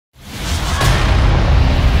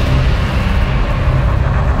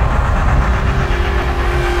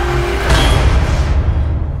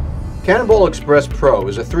Cannonball Express Pro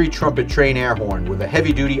is a 3-trumpet train air horn with a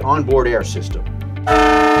heavy-duty onboard air system.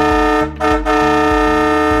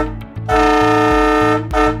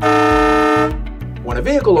 When a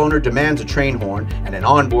vehicle owner demands a train horn and an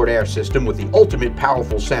onboard air system with the ultimate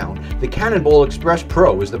powerful sound, the Cannonball Express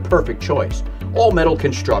Pro is the perfect choice. All-metal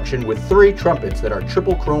construction with 3 trumpets that are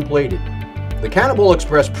triple chrome-plated. The Cannonball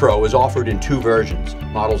Express Pro is offered in 2 versions,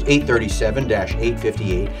 models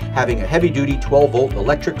 837-858 having a heavy-duty 12-volt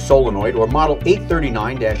electric solenoid or model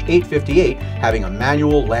 839-858 having a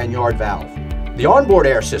manual lanyard valve. The onboard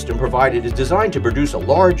air system provided is designed to produce a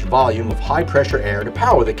large volume of high-pressure air to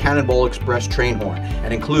power the Cannonball Express train horn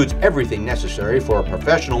and includes everything necessary for a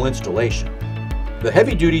professional installation. The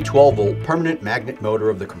heavy-duty 12-volt permanent magnet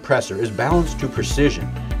motor of the compressor is balanced to precision,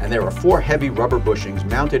 and there are 4 heavy rubber bushings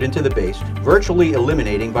mounted into the base, virtually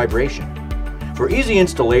eliminating vibration. For easy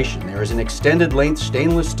installation, there is an extended-length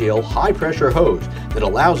stainless steel high-pressure hose that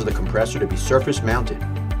allows the compressor to be surface-mounted.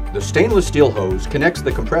 The stainless steel hose connects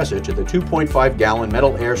the compressor to the 2.5-gallon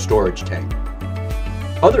metal air storage tank.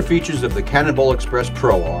 Other features of the Cannonball Express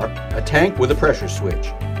Pro are a tank with a pressure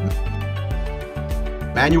switch,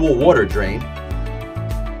 manual water drain,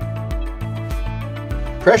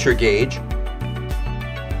 pressure gauge,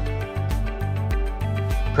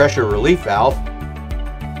 pressure relief valve,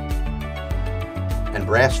 and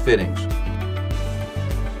brass fittings.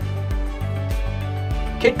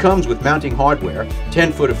 Kit comes with mounting hardware,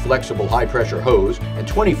 10-foot of flexible high-pressure hose, and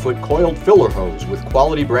 20-foot coiled filler hose with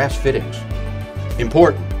quality brass fittings.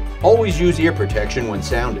 Important: always use ear protection when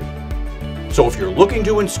sounding. So if you're looking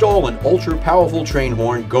to install an ultra-powerful train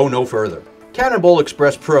horn, go no further. Cannonball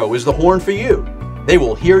Express Pro is the horn for you. They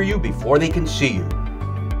will hear you before they can see you.